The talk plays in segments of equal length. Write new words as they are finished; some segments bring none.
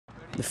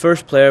The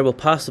first player will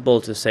pass the ball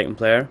to the second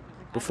player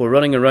before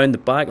running around the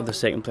back of the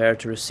second player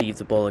to receive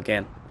the ball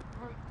again.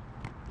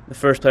 The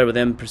first player will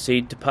then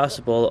proceed to pass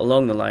the ball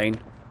along the line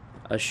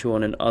as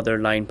shown in other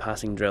line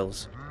passing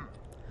drills.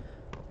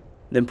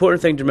 The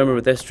important thing to remember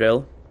with this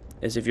drill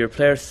is if you're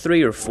player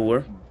 3 or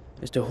 4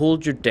 is to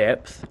hold your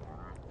depth,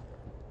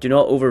 do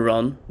not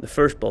overrun the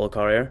first ball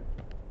carrier,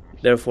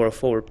 therefore a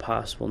forward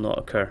pass will not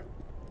occur.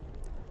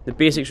 The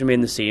basics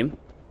remain the same.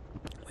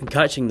 When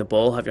catching the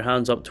ball, have your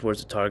hands up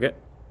towards the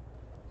target.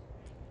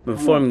 When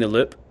performing the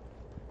loop,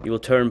 you will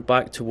turn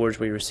back towards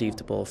where you received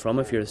the ball from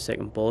if you're the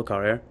second ball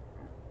carrier,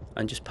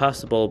 and just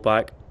pass the ball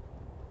back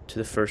to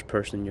the first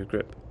person in your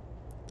group.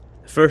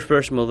 The first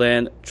person will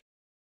then